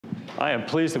I am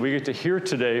pleased that we get to hear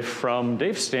today from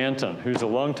Dave Stanton, who's a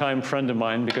longtime friend of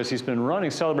mine because he's been running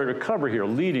Celebrate Recovery here,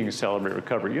 leading Celebrate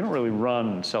Recovery. You don't really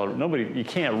run Celebrate, you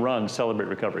can't run Celebrate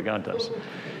Recovery, God does.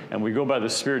 And we go by the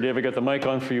Spirit. Dave, I got the mic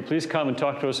on for you. Please come and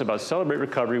talk to us about Celebrate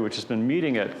Recovery, which has been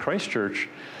meeting at Christchurch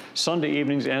Sunday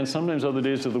evenings and sometimes other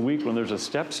days of the week when there's a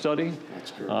step study. That's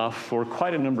true. For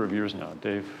quite a number of years now.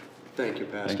 Dave. Thank you,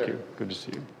 Pastor. Thank you. Good to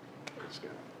see you. Praise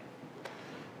God.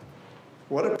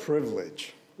 What a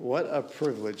privilege. What a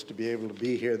privilege to be able to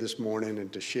be here this morning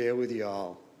and to share with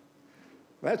y'all.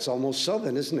 That's almost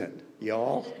Southern, isn't it?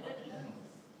 Y'all.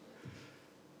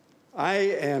 I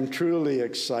am truly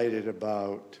excited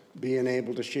about being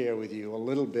able to share with you a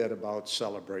little bit about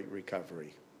Celebrate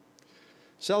Recovery.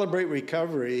 Celebrate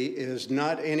Recovery is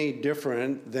not any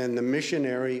different than the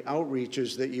missionary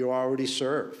outreaches that you already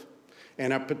serve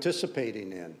and are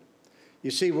participating in. You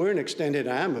see, we're an extended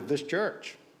arm of this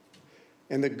church.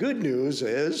 And the good news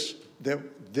is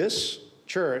that this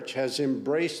church has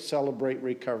embraced Celebrate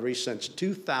Recovery since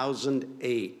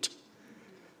 2008.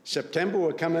 September,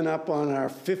 we're coming up on our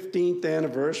 15th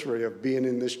anniversary of being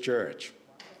in this church.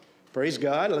 Praise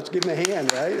God. Let's give him a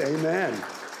hand, right? Amen.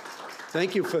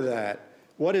 Thank you for that.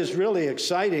 What is really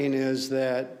exciting is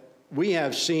that we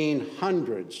have seen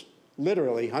hundreds,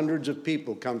 literally hundreds of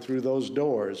people come through those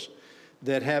doors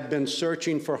that have been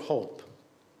searching for hope.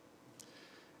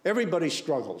 Everybody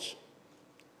struggles.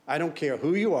 I don't care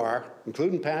who you are,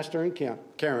 including Pastor and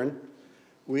Karen,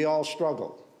 we all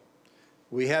struggle.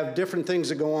 We have different things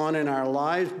that go on in our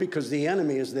lives because the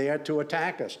enemy is there to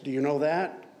attack us. Do you know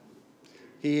that?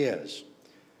 He is.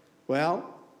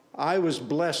 Well, I was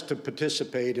blessed to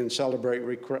participate in Celebrate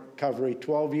Recovery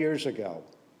 12 years ago.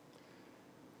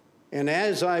 And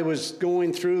as I was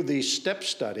going through the step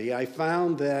study, I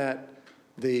found that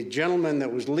the gentleman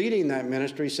that was leading that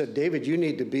ministry said, David, you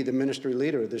need to be the ministry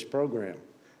leader of this program.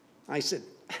 I said,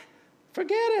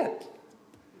 forget it.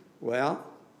 Well,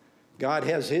 God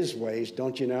has his ways,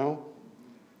 don't you know?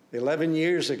 11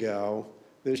 years ago,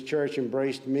 this church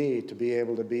embraced me to be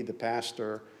able to be the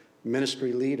pastor,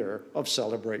 ministry leader of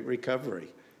Celebrate Recovery.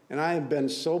 And I have been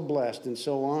so blessed and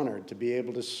so honored to be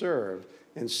able to serve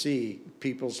and see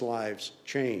people's lives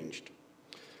changed.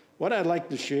 What I'd like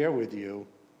to share with you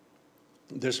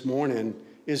this morning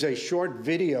is a short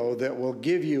video that will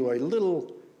give you a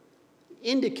little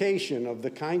indication of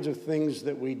the kinds of things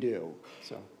that we do.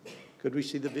 So, could we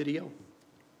see the video?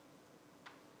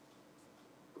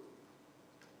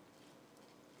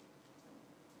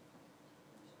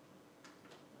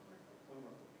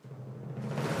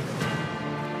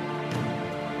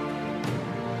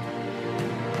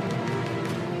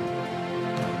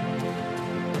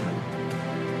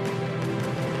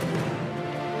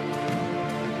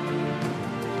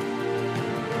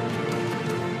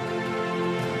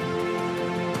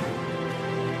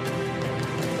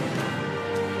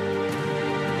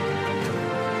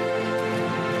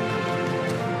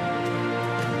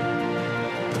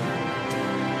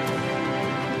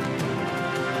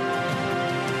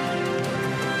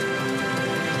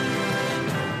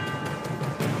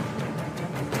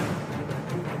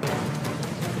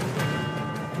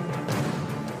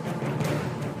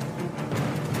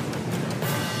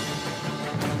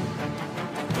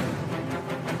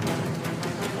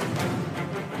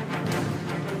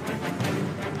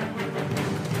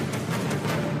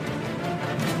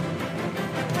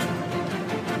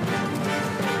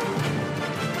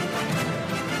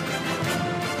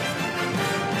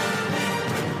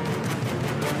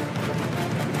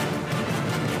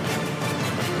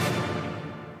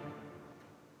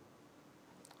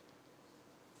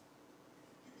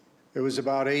 It was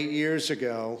about 8 years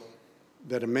ago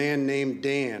that a man named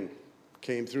Dan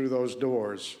came through those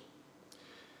doors.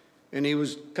 And he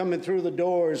was coming through the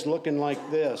doors looking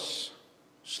like this,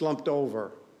 slumped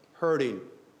over, hurting.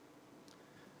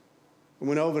 I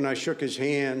went over and I shook his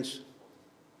hands,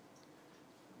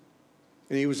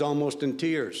 and he was almost in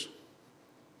tears.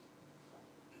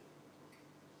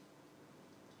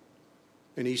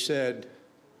 And he said,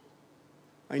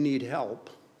 I need help.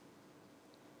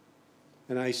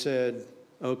 And I said,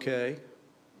 okay,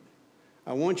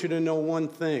 I want you to know one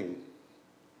thing.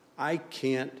 I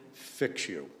can't fix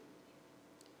you,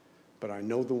 but I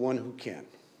know the one who can.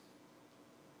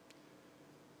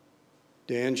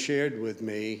 Dan shared with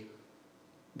me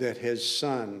that his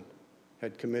son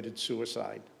had committed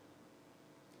suicide,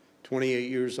 28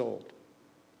 years old.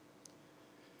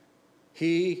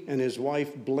 He and his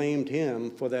wife blamed him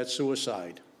for that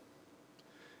suicide.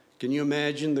 Can you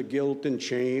imagine the guilt and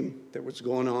shame that was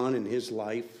going on in his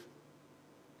life?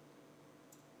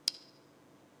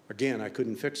 Again, I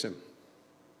couldn't fix him.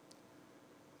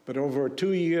 But over a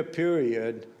 2-year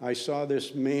period, I saw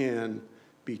this man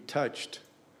be touched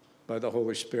by the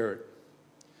Holy Spirit.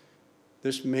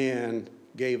 This man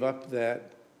gave up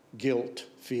that guilt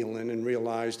feeling and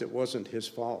realized it wasn't his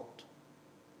fault.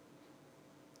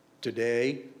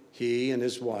 Today, he and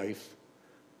his wife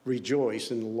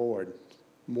rejoice in the Lord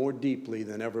more deeply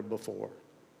than ever before.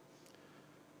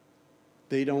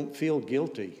 They don't feel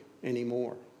guilty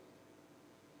anymore.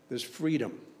 There's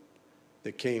freedom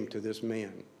that came to this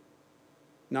man.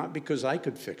 Not because I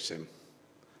could fix him,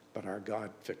 but our God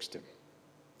fixed him.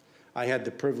 I had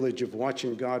the privilege of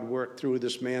watching God work through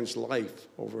this man's life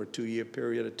over a 2-year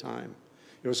period of time.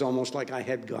 It was almost like I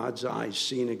had God's eyes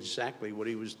seeing exactly what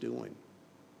he was doing.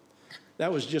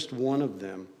 That was just one of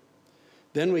them.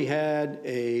 Then we had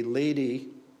a lady,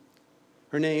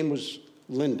 her name was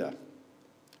Linda.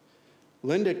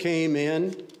 Linda came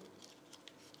in.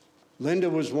 Linda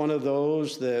was one of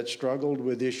those that struggled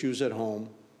with issues at home,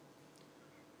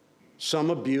 some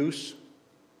abuse,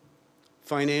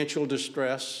 financial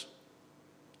distress,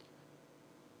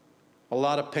 a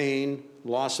lot of pain,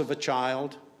 loss of a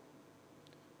child.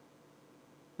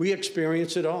 We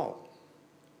experience it all.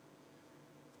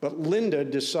 But Linda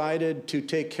decided to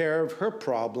take care of her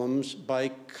problems by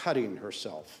cutting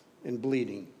herself and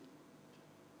bleeding.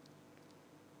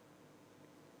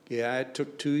 Yeah, it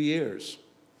took 2 years,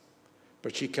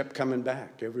 but she kept coming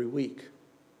back every week.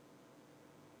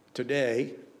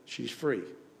 Today, she's free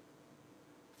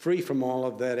from all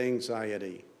of that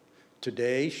anxiety.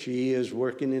 Today, she is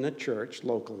working in a church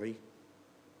locally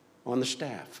on the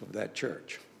staff of that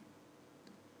church.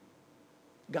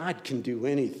 God can do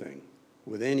anything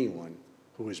with anyone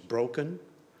who is broken,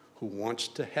 who wants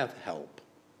to have help.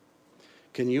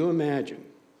 Can you imagine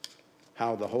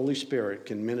how the Holy Spirit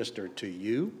can minister to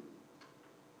you?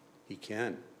 He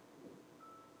can.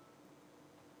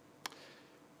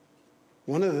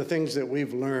 One of the things that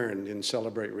we've learned in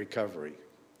Celebrate Recovery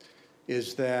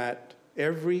is that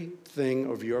everything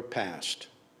of your past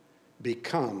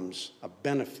becomes a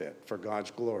benefit for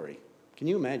God's glory. Can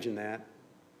you imagine that?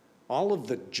 All of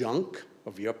the junk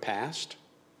of your past,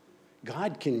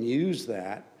 God can use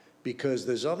that because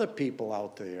there's other people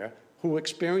out there who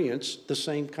experience the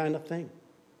same kind of thing.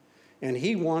 And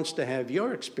he wants to have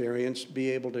your experience be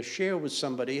able to share with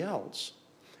somebody else.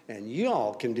 And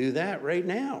y'all can do that right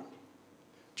now,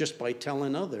 just by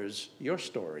telling others your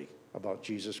story about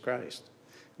Jesus Christ.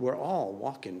 We're all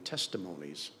walking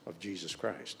testimonies of Jesus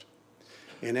Christ.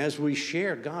 And as we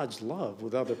share God's love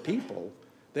with other people,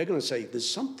 they're going to say, there's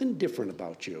something different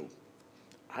about you.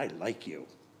 I like you.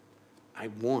 I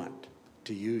want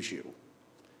to use you.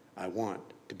 I want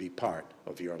to be part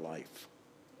of your life.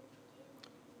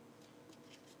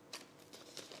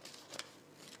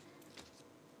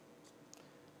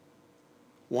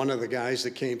 One of the guys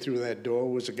that came through that door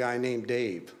was a guy named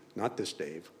Dave. Not this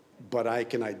Dave, but I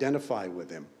can identify with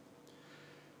him.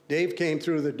 Dave came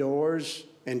through the doors,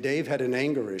 and Dave had an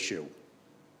anger issue.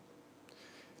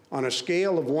 On a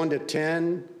scale of 1 to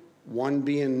 10, 1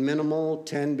 being minimal,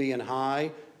 10 being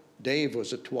high, Dave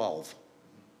was a 12.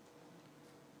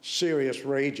 Serious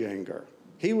rage anger.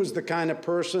 He was the kind of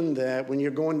person that when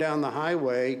you're going down the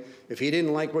highway, if he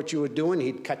didn't like what you were doing,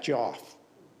 he'd cut you off.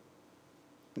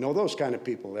 You know those kind of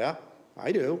people, yeah?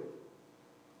 I do.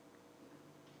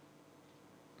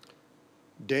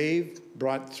 Dave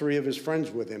brought 3 of his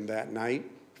friends with him that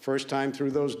night, first time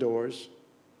through those doors.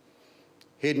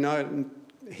 He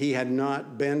had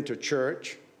not been to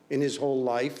church in his whole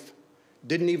life,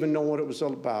 didn't even know what it was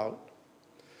all about.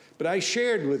 But I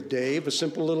shared with Dave a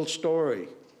simple little story.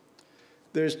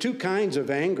 There's 2 kinds of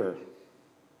anger.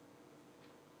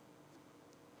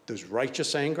 There's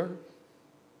righteous anger,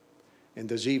 and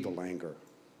there's evil anger.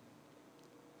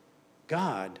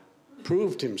 God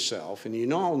proved himself, and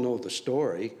you all know the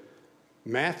story,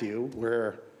 Matthew,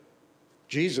 where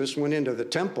Jesus went into the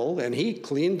temple and he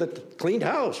cleaned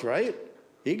house, right?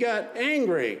 He got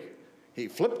angry. He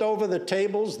flipped over the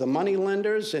tables, the money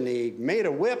lenders, and he made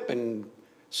a whip and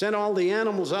sent all the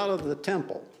animals out of the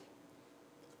temple.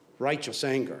 Righteous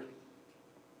anger.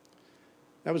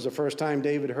 That was the first time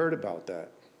David heard about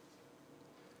that.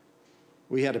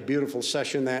 We had a beautiful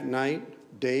session that night.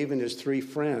 Dave and his 3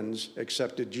 friends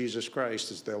accepted Jesus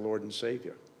Christ as their Lord and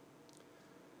Savior.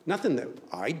 Nothing that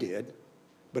I did,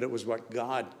 but it was what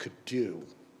God could do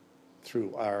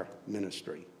through our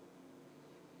ministry.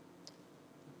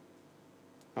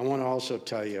 I want to also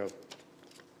tell you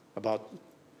about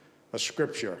a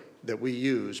scripture that we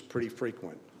use pretty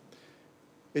frequent.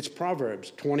 It's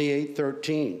Proverbs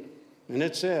 28:13, and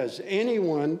it says,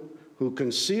 anyone who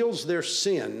conceals their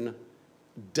sin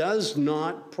does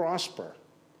not prosper,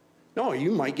 No,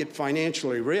 you might get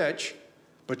financially rich,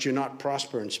 but you're not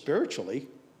prospering spiritually.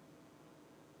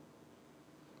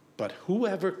 But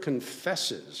whoever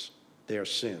confesses their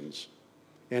sins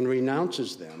and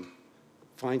renounces them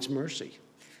finds mercy.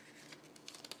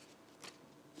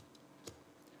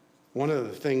 One of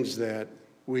the things that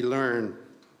we learn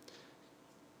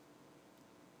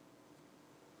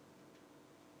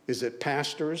is that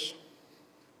pastors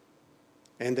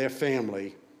and their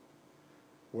family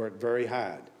work very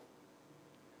hard.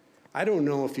 I don't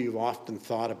know if you've often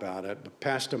thought about it, but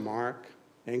Pastor Mark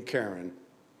and Karen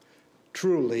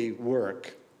truly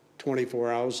work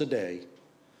 24 hours a day,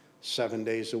 7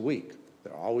 days a week.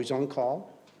 They're always on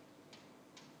call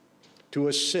to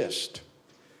assist.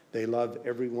 They love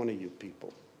every one of you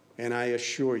people. And I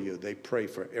assure you, they pray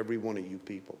for every one of you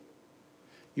people.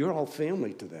 You're all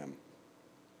family to them.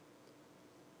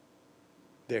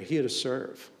 They're here to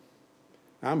serve.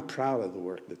 I'm proud of the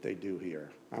work that they do here.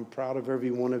 I'm proud of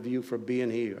every one of you for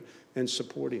being here and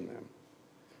supporting them.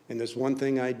 And there's one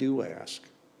thing I do ask.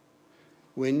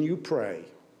 When you pray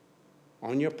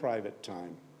on your private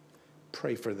time,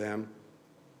 pray for them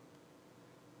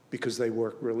because they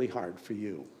work really hard for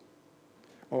you.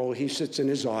 Oh, he sits in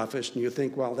his office and you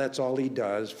think, well, that's all he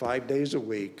does, 5 days a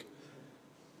week.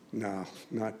 No,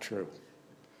 not true.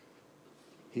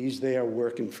 He's there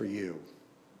working for you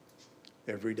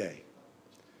every day.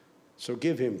 So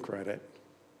give him credit,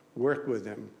 work with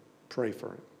him, pray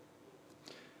for him.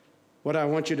 What I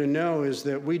want you to know is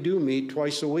that we do meet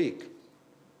twice a week.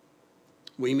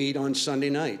 We meet on Sunday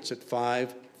nights at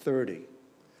 5:30.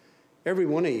 Every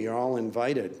one of you are all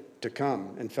invited to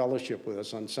come and fellowship with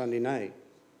us on Sunday night.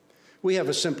 We have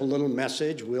a simple little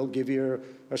message. We'll give you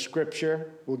a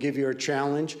scripture. We'll give you a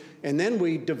challenge. And then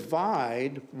we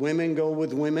divide. Women go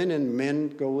with women and men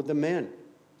go with the men.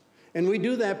 And we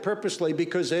do that purposely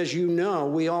because, as you know,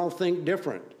 we all think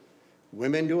different.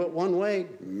 Women do it one way,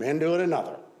 men do it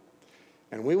another.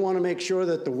 And we want to make sure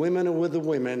that the women are with the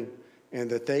women and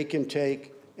that they can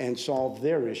take and solve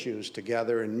their issues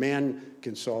together, and men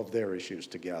can solve their issues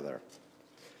together.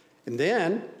 And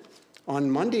then on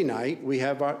Monday night, we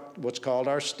have what's called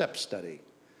our step study.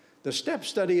 The step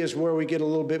study is where we get a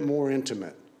little bit more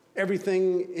intimate.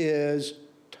 Everything is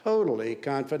totally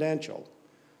confidential.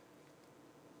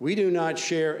 We do not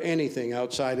share anything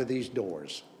outside of these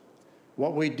doors.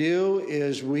 What we do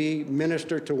is we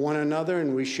minister to one another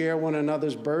and we share one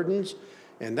another's burdens,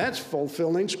 and that's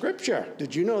fulfilling Scripture.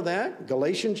 Did you know that?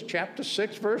 Galatians chapter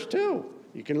 6, verse 2.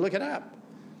 You can look it up.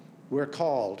 We're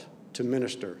called to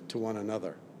minister to one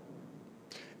another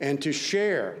and to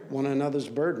share one another's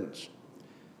burdens.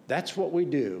 That's what we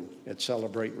do at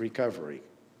Celebrate Recovery.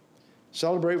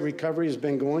 Celebrate Recovery has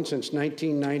been going since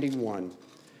 1991,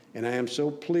 and I am so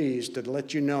pleased to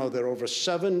let you know that over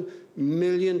 7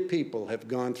 million people have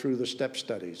gone through the step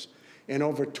studies, and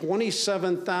over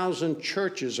 27,000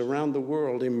 churches around the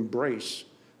world embrace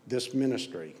this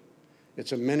ministry.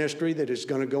 It's a ministry that is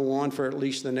going to go on for at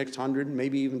least the next 100,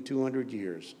 maybe even 200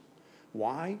 years.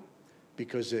 Why?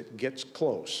 Because it gets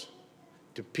close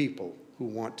to people who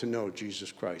want to know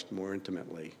Jesus Christ more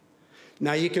intimately.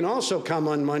 Now, you can also come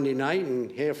on Monday night and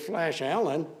hear Flash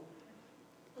Allen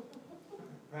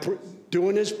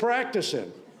doing his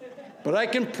practicing. But I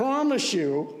can promise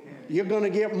you, you're going to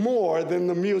get more than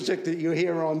the music that you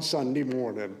hear on Sunday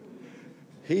morning.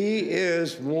 He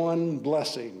is one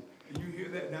blessing. Can you hear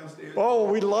that downstairs?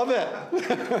 Oh, we love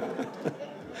it.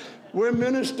 We're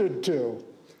ministered to.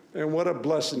 And what a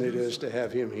blessing it is to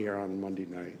have him here on Monday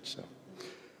night. So,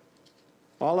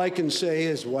 all I can say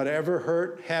is whatever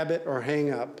hurt, habit, or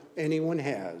hang-up anyone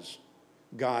has,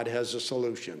 God has a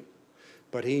solution.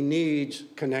 But he needs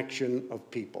connection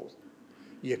of people.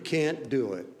 You can't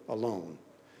do it alone.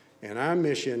 And our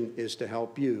mission is to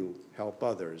help you help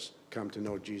others come to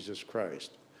know Jesus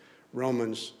Christ.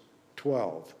 Romans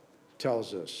 12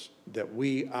 tells us that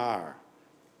we are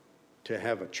to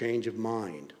have a change of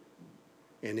mind.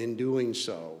 And in doing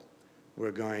so,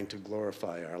 we're going to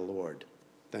glorify our Lord.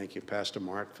 Thank you, Pastor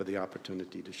Mark, for the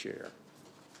opportunity to share.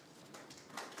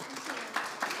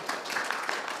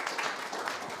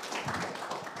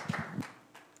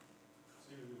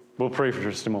 We'll pray for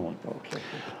just a moment. Okay.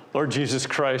 Lord Jesus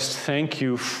Christ, thank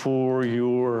you for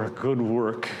your good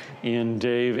work in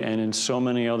Dave and in so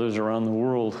many others around the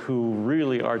world who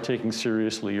really are taking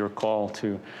seriously your call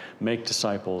to make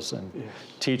disciples and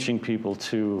teaching people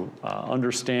to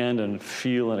understand and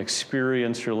feel and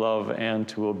experience your love and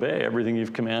to obey everything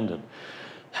you've commanded.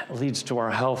 That leads to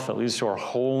our health, that leads to our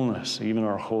wholeness, even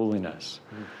our holiness.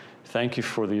 Thank you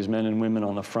for these men and women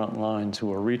on the front lines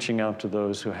who are reaching out to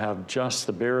those who have just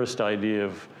the barest idea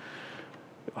of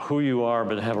who you are,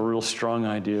 but have a real strong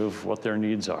idea of what their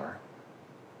needs are.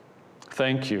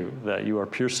 Thank you that you are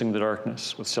piercing the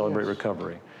darkness with Celebrate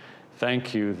Recovery.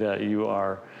 Thank you that you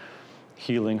are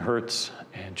healing hurts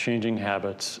and changing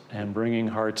habits and bringing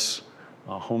hearts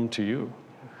home to you.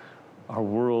 Our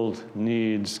world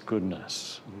needs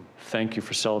goodness. Thank you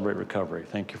for Celebrate Recovery.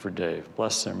 Thank you for Dave.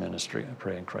 Bless their ministry, I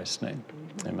pray in Christ's name.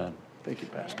 Amen. Thank you,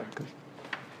 Pastor.